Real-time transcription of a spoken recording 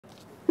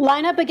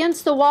Line up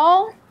against the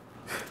wall.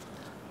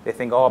 They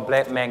think all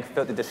black men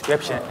fit the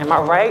description. Am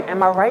I right?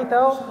 Am I right,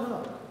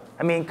 though?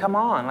 I mean, come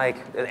on, like,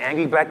 an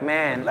angry black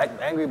man,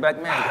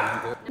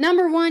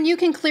 Number 1, you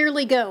can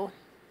clearly go.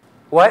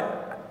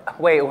 What?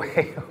 Wait.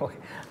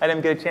 I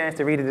didn't get a chance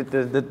to read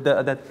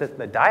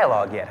the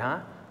dialogue yet,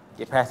 huh?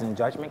 You're passing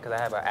judgment because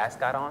I have an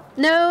ascot on?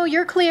 No,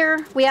 you're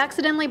clear. We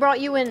accidentally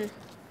brought you in.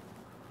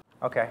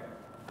 Okay.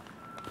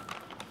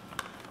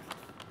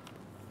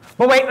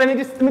 But wait, let me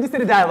just say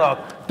the dialogue.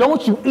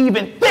 Don't you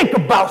even think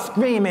about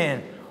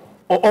screaming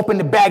or open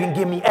the bag and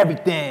give me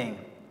everything.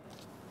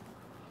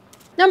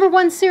 Number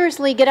 1,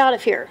 seriously, get out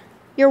of here.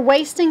 You're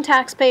wasting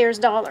taxpayers'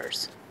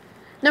 dollars.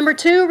 Number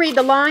 2, read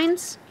the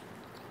lines.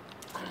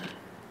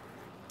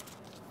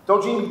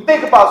 Don't you even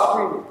think about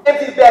screaming.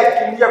 Empty the bag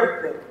and give me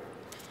everything.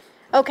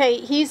 Okay,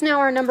 he's now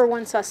our number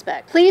 1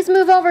 suspect. Please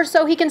move over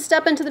so he can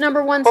step into the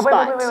number 1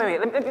 spot. Wait.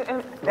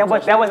 That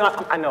was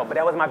not, I know, but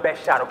that was my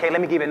best shot, okay?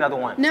 Let me give you another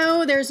one.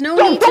 No, there's no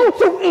need to... Don't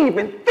you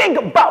even think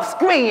about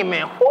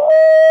screaming.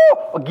 Ooh,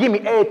 or give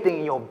me everything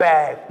in your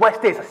bag. What's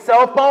this, a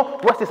cell phone?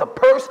 What's this, a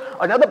purse?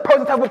 Another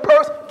person type of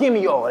purse? Give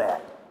me all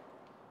that.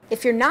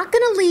 If you're not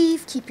gonna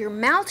leave, keep your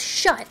mouth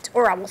shut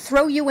or I will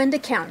throw you into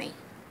county.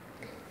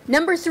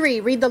 Number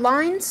 3, read the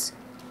lines.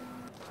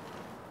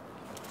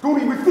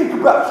 Don't even think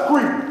about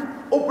screaming.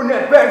 Open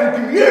that bag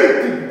and give me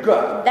everything you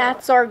got.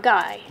 That's our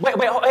guy. Wait,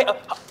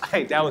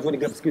 hey, that was really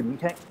good. Excuse me,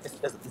 okay?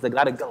 There's a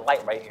lot of good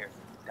light right here.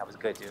 That was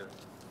good, dude.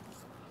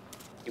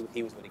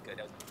 He was really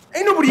good.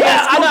 Ain't nobody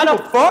asked I know.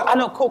 Fuck. I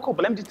know, cool,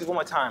 but let me just do this one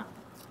more time.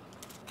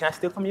 Can I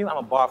steal from you? I'm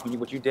gonna borrow from you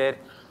what you did.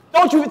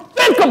 Don't you even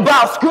think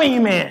about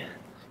screaming.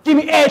 Give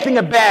me everything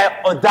in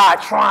bag or die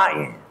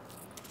trying.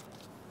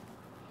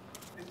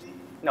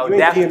 No,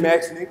 that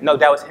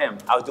was him.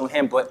 I was doing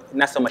him, but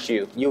not so much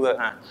you. You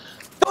were,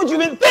 Don't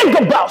you even think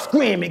about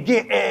screaming.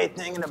 Get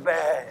everything in the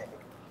bag.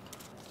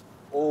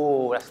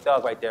 Oh, that's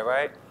thug right there,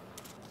 right?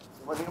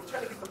 I'm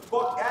trying to get the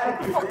fuck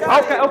out of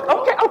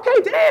here.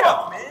 Okay, damn.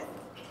 Fuck, man.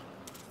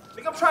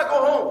 Nigga, I'm trying to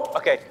go home.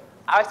 Okay,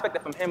 I expect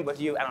that from him, but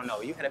you, I don't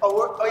know. You had a...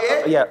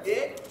 Oh, yeah?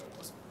 Yeah.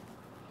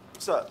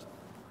 What's up?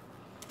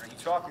 Are you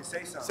talking?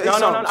 Say something.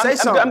 No. Say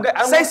something. I'm good.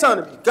 Say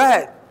something to me. Go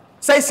ahead.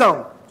 Say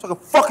something. So I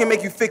can fucking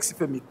make you fix it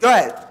for me. Go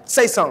ahead.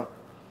 Say something.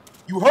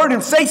 You heard him.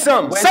 Say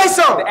something. Say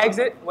something. The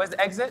exit? Where's the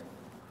exit?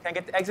 Can I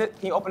get the exit?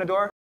 Can you open the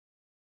door?